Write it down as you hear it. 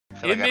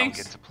feel like I don't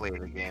get to play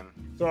the game.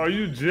 So are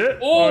you Jit?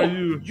 Oh, Are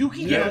you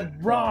can get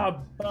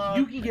robbed.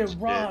 You can get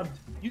robbed.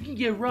 You can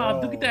get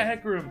robbed. Look at that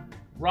hack room.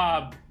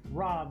 Robbed.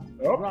 Robbed.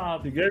 Oh,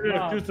 Robbed. you gave me an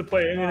excuse to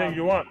play anything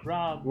you want.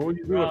 Robbed. What would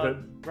you do with it?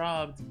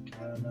 Robbed.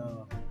 I don't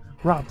know.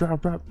 Robbed.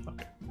 Okay.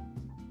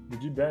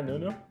 Did you ban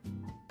Nunu?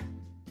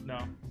 No.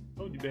 How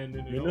would you ban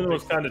Nunu? Nunu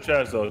was kind of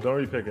trash though.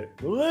 Don't repick it.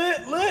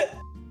 Lit.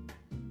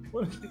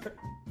 What?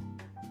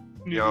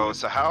 Yo,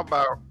 so how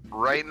about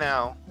right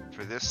now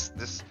for this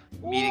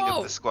meeting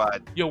of the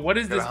squad? Yo, what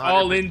is got this a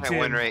all-in 100% team?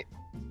 win rate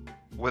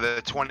with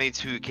a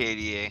 22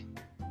 KDA.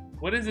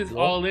 What is this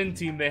all-in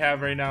team they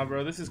have right now,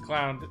 bro? This is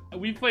clown.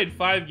 We played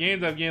 5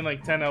 games. I've gained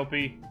like 10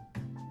 LP.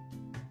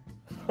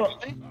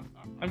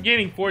 I'm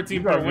gaining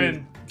 14 per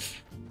win.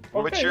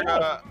 What's your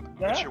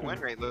win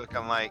rate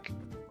looking like?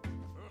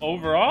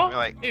 Overall?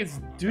 Like, it's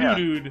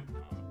dude.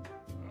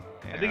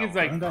 Yeah, I think it's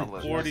like I'll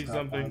 40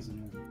 something.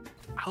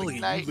 Ali,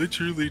 you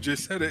literally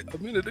just said it a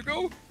minute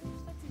ago.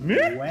 Me?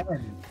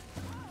 When?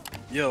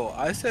 Yo,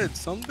 I said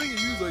something and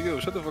you was like, yo,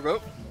 shut the fuck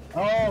up.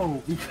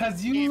 Oh,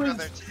 because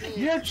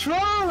you're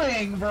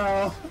trolling,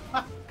 bro.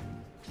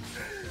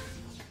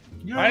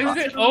 Why is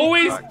it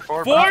always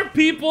 4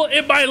 people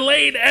in my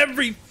lane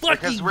every fucking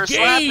because we're game,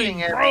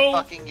 slapping every bro?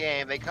 fucking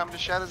game. They come to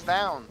shut us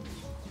down.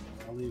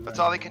 That's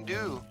all they can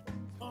do.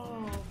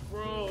 Oh,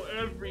 bro,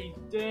 every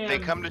damn They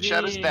come to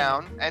shut us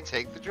down and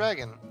take the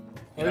dragon.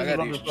 Yeah, I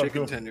got these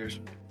chicken tenders.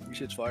 These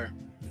shit's fire.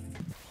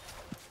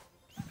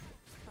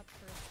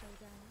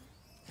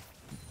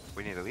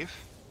 We need to leave.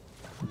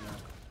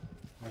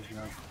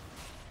 Yeah.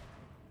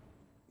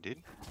 Dude.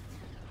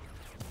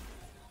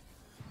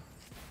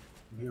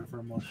 I'm here for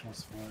emotional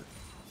support.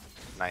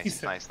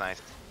 Nice.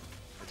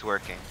 It's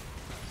working.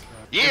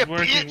 It's Yeah,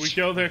 working. bitch! We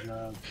killed her.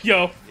 God.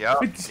 Yo.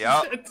 Yup.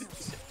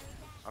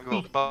 I'll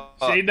go fuck.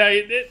 Say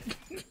night it.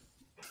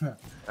 And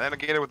then I'll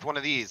get it with one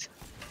of these.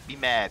 Be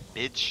mad,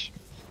 bitch.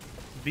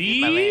 my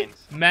Be lane.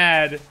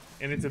 mad.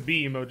 And it's a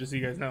B emoji, so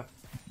you guys know.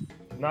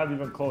 Not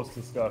even close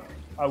to stuff.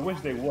 I wish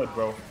they would,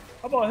 bro.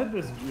 How about hit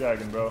this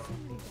dragon, bro?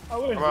 I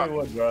wish they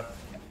would, bro.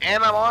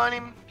 And I'm on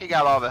him. He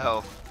got all the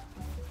health.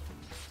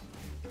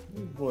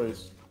 This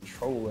boy's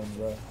trolling,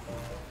 bro.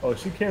 Oh,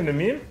 she came to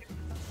me?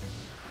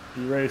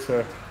 Erase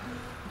her.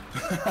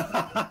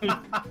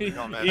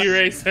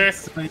 Erase her.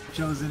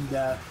 Chosen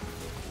death.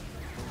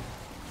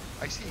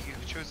 I see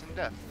you've chosen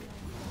death.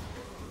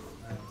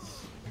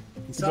 Nice.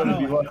 You He's saw gonna how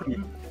be I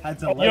lucky. had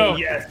to Oh, left,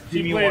 yes. She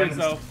Give me played one.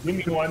 herself. Give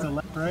me to one.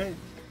 left, right?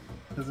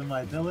 Because of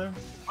my pillar?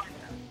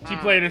 She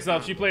played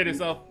herself. She played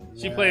herself.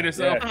 She played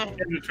herself. Yeah, she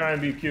came to try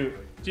and be cute.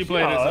 She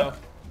played herself.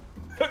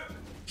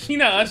 She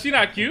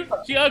not cute.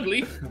 She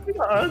ugly.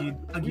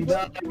 You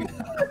dog.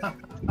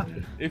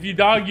 If you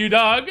dog, you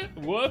dog.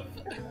 Whoop.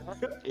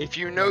 If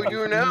you know,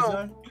 you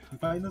know. You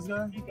fighting this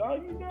guy?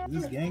 Is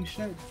this gang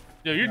shit?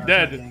 Yo, you're Nah, it's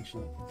not dead. gang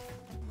shit.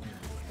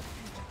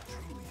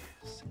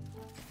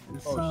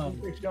 It's, Oh,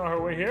 she thinks she's on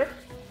her way here?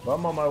 Well,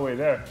 I'm on my way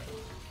there.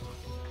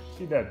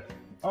 She dead.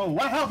 oh,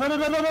 what help?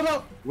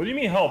 No. What do you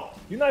mean help?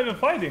 You're not even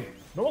fighting.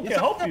 No one Yes, can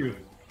I help am. you.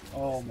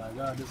 Oh my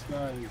god, this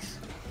guy is...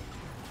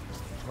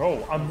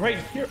 Bro, I'm right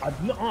here.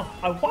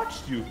 I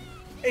watched you.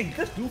 Hey,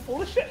 this dude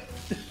full of shit.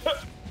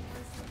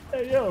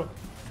 Hey, yo.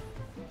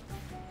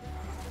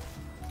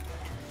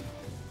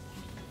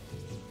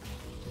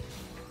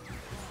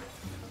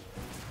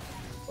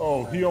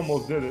 Oh, he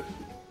almost did it.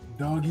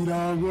 Doggy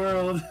dog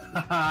world.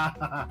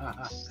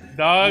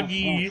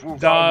 Doggy, Doggy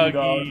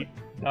doggy,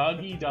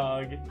 doggy,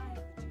 dog.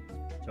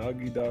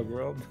 Doggy dog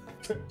world.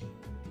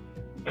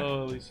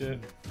 Holy shit.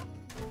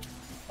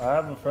 I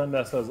have a friend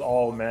that says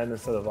all man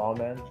instead of all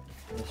man.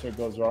 When shit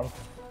goes wrong.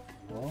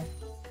 Well,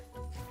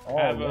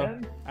 All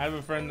man? I have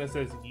a friend that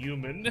says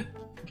human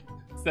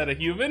instead of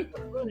human.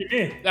 What do you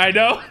mean? I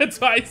know. That's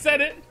why I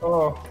said it.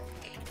 Oh.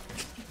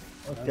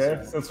 Okay,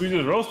 right. since we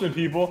just roasted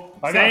people,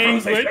 I got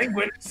to say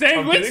Sandwich. I'm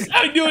Sandwich. kidding.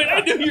 I knew it. I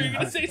knew you were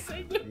gonna say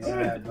sandwich.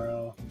 yeah,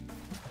 bro.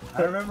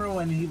 I remember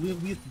when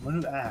when we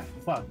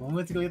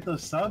went to go get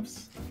those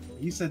subs.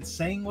 You said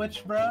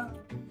sandwich, bro.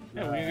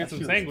 Yeah, we that get some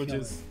shit was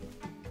sandwiches.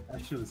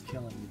 That shit was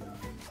killing me, bro.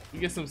 We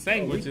get some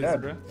sandwiches,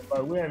 dead. bro.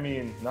 By we, I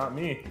mean not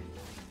me.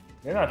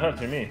 They're not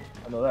touching me.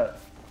 I know that.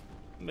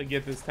 I'm gonna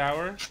get this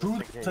tower.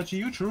 True, touching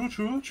you. True.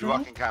 You're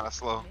walking kind of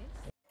slow.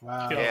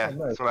 Wow. Yeah,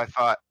 that's what I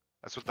thought.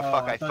 That's what the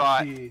fuck I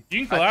thought. You can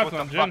That's collapse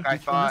what on the Jim. fuck I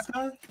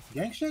thought.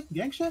 Gang shit.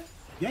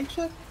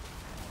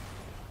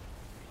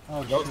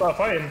 Oh, Don't shit. stop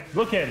fighting.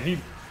 Look at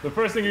him. The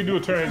first thing you do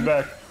is turn his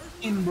back.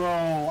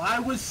 Bro, I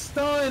was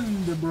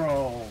stunned,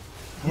 bro.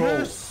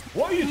 Bro,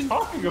 what are you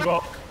talking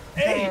about?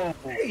 Hey,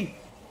 Bro. hey.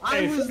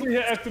 I Hey, was send me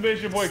your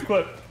exclamation point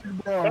clip.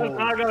 bro.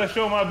 I gotta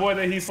show my boy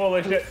that he's full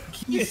of shit.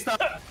 He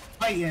stopped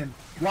fighting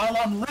while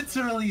I'm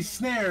literally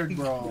snared,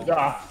 bro.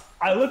 Nah,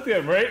 I looked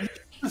at him, right?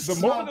 The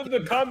moment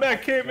that the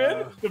combat came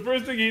in, the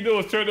first thing he did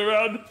was turn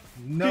around.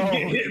 No. He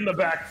get hit in the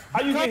back.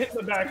 How you get hit in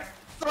the back?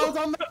 I was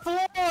on the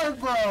floor,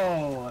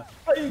 bro.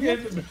 How you get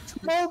hit in the back?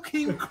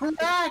 Smoking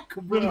crack,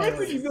 The bro. first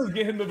thing you do is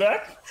get hit in the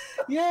back?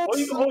 Yeah, Oh,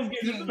 you always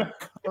get hit in the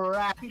back.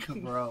 crack,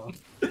 bro.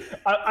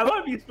 I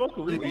might be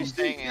smoking. What are you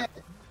saying?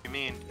 You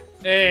mean?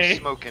 Hey,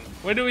 Smoking.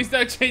 when do we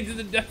start changing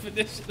the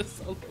definition of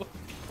solo?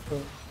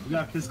 You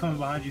got fists coming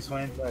behind you,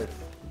 Swain. Nice.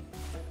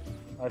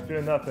 I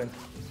fear nothing.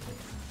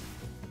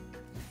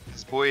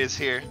 This boy is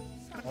here.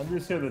 I'm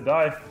just here to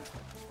die.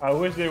 I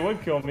wish they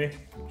would kill me.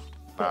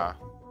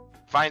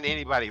 Find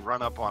anybody,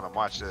 run up on him.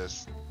 Watch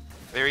this.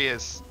 There he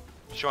is.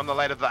 Show him the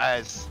light of the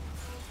eyes.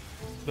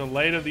 The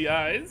light of the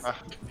eyes?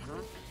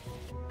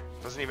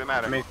 Doesn't even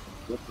matter.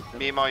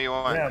 Meme all you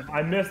want. Damn,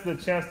 I missed the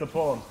chance to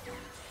pull him.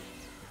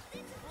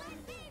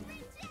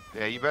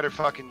 Yeah, you better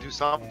fucking do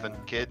something,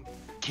 kid.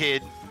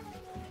 Kid.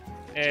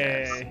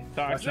 Hey,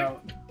 Watch toxic.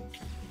 out.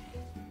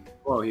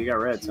 Whoa, you got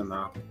red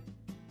somehow.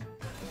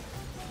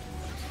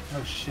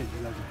 Oh shit,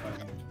 you guys are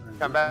fighting.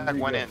 Come back I'm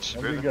 1 good. inch,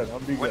 I'm be Riven. good.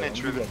 I'm be 1 good. inch,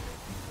 I'm be Riven. good.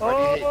 Why do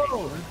you hate me?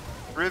 Oh!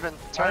 Riven,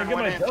 Trying turn to get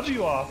 1 my inch.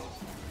 W off.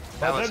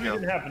 Now My let's W go.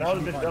 didn't happen. That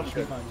would have been dumb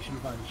shit.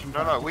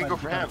 No, we go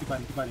for him. Keep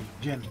fighting.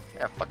 Jin,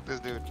 Yeah, fuck this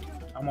dude.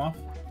 I'm off.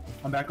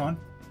 I'm back on.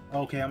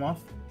 Okay, I'm off.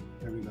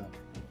 There we go.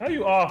 How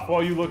you off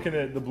while you looking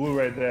at the blue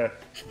right there?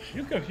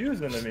 You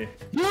confusing to me.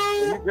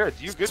 You good.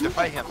 You good to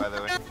fight him, by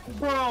the way.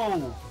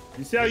 Bro!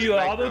 You see how There's you a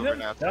knife autoed over him?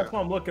 now, That's too.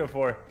 what I'm looking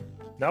for.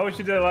 Not what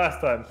you did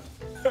last time.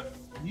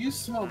 You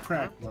smoke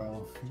crack,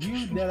 bro.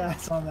 You dead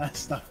ass on that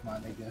stuff, my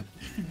nigga.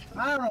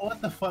 I don't know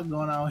what the fuck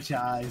going on with your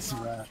eyes,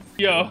 bro.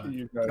 Yo,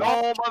 You guys.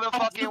 Go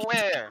motherfucking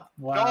where?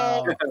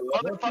 Wow. Go Look, he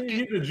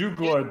motherfucking the juke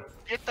lord.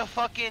 get the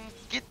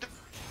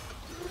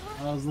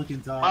I was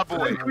looking top. My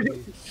boy.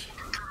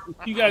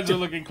 you guys are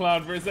looking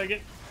clown for a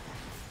second.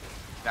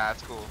 Nah,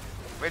 it's cool.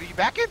 Wait, are you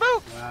back in,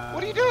 bro? Wow,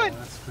 What are you doing?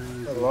 That's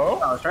crazy. Hello?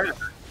 I was trying to.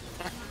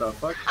 The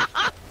fuck?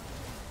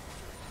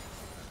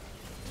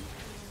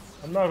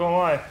 I'm not gonna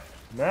lie.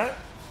 Matt,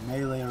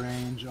 Melee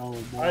range, oh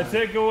boy. I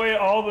take away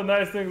all the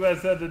nice things I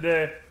said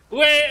today for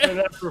Wait,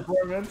 that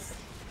performance.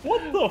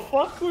 What the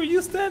fuck were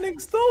you standing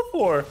still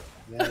for?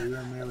 Yeah, you're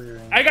in melee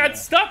range. I got yeah.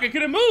 stuck. I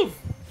couldn't move.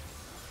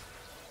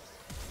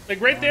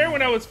 Like right there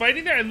when I was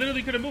fighting there, I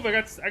literally couldn't move. I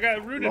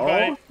got rooted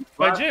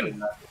by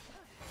Jin.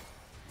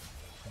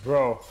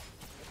 Bro.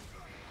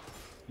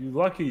 You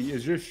lucky.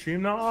 Is your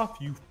stream not off?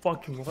 You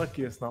fucking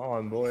lucky it's not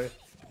on, boy.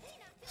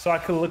 So I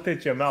could look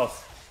at your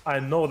mouse. I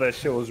know that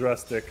shit was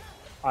rustic.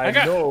 I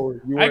know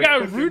you were I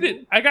got cooking.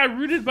 rooted. I got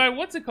rooted by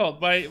what's it called?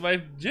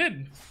 By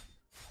Jin.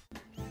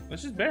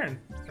 That's just Baron,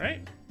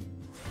 right?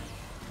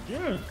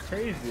 You're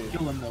crazy.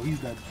 Kill him though, he's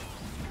dead.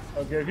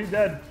 Okay, if he's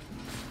dead.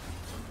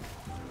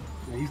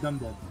 Yeah, he's dumb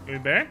dead. You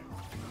mean Baron?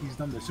 He's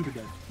dumb dead, super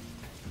dead.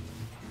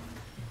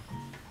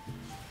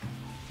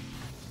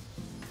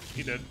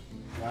 He did.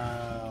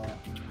 Wow.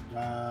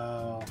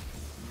 Wow.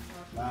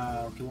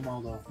 Wow, kill him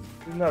all though.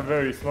 He's not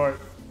very smart.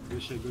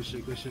 Good shit, good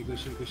shit, good shit, good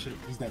shit, good shit.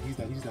 He's dead, he's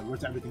dead, he's dead.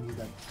 Where's everything? He's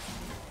dead.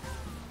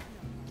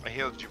 I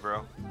healed you,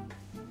 bro.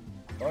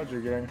 Roger,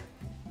 gang.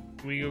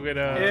 We go get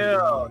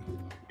Ew.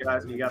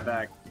 Guys, you got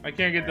back. I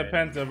can't get the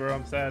Penta, bro.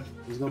 I'm sad.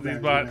 Let's go These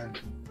Baron.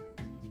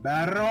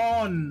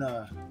 Baron!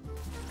 Do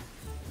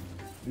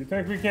you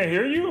think we can't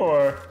hear you,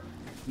 or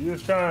you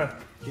just trying to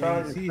 ¿Qué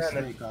your hiciste,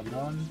 Spanish?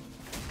 cabrón?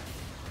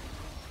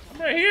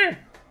 I'm right here.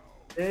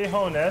 Hey,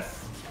 Jones.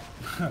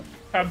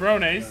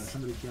 Cabrones.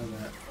 Somebody kill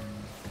that.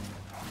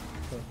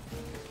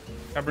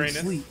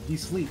 Cabrones.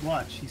 He's sleep,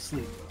 watch, he's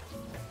sleep.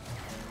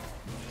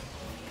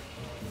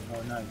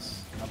 Oh,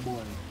 nice. My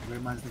boy. Very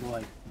minds to go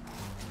like.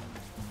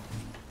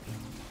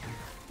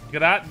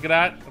 Grat,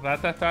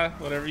 ratata,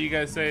 whatever you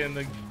guys say in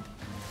the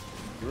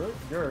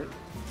Good.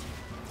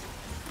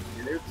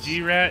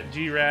 G-rat.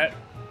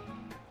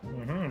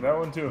 That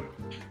one too.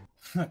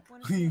 What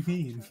do you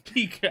mean?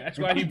 P-cash.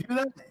 If Why I, he do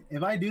that,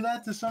 if I do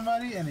that to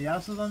somebody and the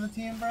Yasuo's on the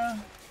team, bro,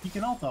 he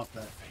can ult off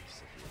that.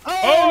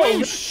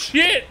 Oh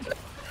shit!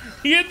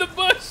 He hit the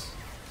bush.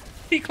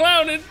 He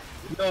clowned.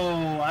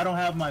 Yo, I don't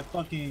have my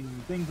fucking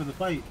thing for the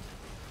fight.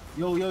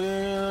 Yo.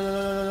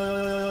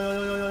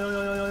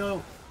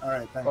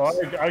 Alright, thanks.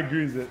 Oh, I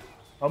grease it.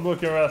 I'm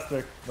looking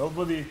rustic.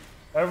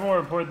 Everyone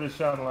report this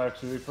channel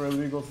actually for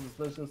illegal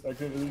suspicious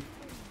activity.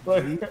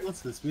 Like, What's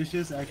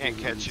suspicious? I can't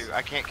catch you.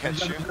 I can't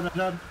catch you. Nice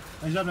job.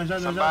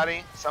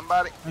 Somebody.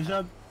 Nice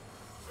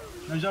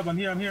job. I'm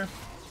here.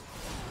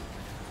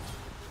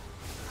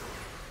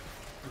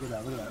 Look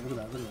at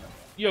that.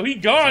 Yo, he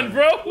gone,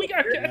 bro. We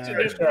got catching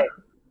nice him. try.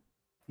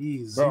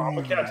 He's Bro, I'm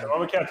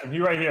gonna catch him. He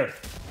right here.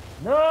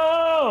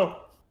 No!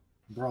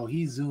 Bro,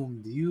 he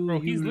zoomed. Bro,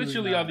 he's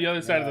literally on the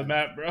other side of the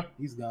map, bro.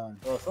 He's gone.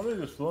 Bro,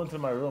 somebody just flew into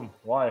my room.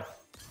 Why?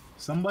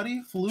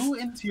 Somebody flew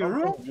into your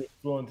room? Somebody just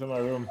flew into my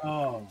room.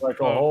 Oh. Like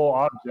a whole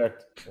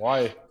object.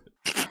 Why?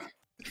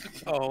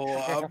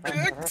 Oh,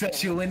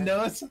 Touch your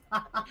windows.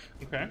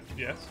 Okay,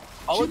 yes.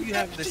 all of you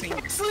have the same,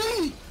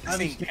 Sleep. I mean,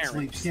 same she can't sleep.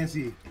 parents. She can't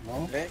see.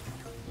 Well, Okay?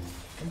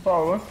 I'm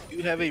following.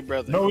 You have a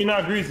brother. No, we're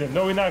not greasing.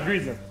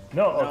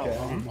 No, okay.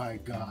 oh my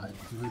god.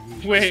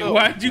 Wait, So-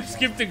 why'd you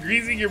skip to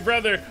greasing your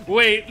brother?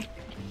 Wait.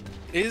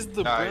 Is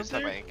the No, he's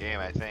talking brother about in game,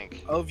 I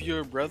think. of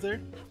your brother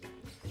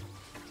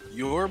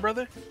your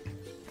brother?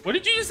 What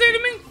did you just say to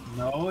me?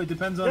 No, it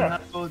depends on Yeah.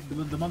 how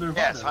the mother and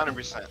Yes, father.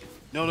 100%.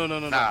 No.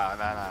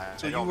 Nah.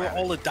 So it you don't were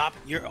matter.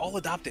 you're all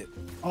adopted.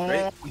 Oh,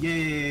 Right?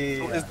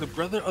 yeah. So is the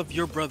brother of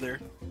your brother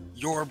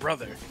your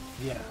brother.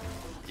 Yeah.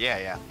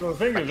 Yeah. So the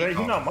thing is,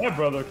 he's not my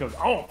brother because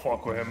I don't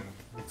fuck with him.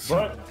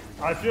 But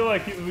I feel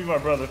like he would be my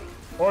brother.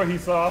 Or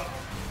he's soft.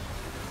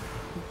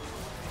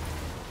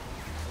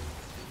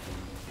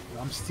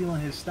 I'm stealing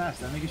his stats.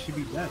 That nigga should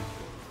be dead.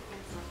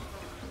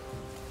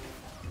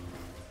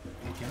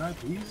 Hey, can I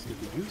please get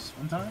the juice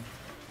one time?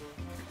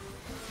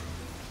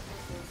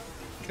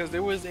 Because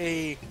there was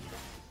an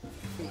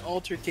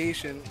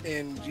altercation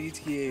in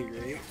GTA,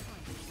 right?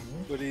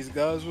 Where these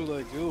guys were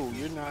like, "Yo,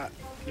 you're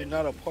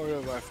not a part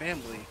of our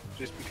family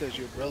just because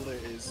your brother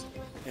is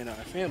in our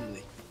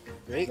family,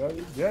 right?"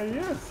 Yeah, he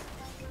is.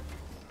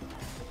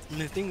 And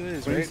the thing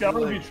is, But right? you see, I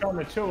would be trying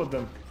to chill with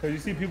them because you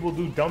see people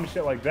do dumb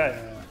shit like that.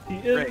 He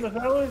is in the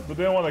family, but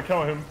they don't want to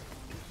count him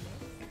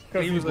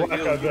because he he's was like, black.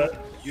 "Yo, I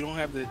bet. you don't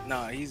have the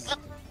he's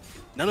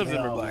none of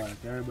them are black.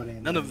 Everybody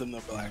None of them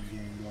are black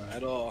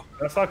at all."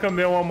 That's how come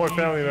they want more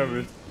family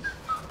members.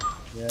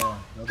 Yeah.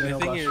 Nobody know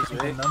The about thing is,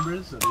 stupid right?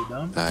 numbers? Are they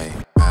dumb? Like,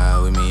 ride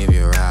with me if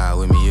you ride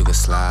with me, you can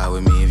slide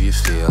with me if you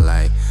feel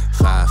like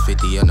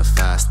 550 on the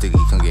 5 sticky,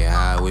 come get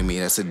high with me,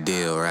 that's a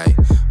deal, right?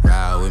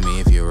 Ride with me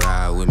if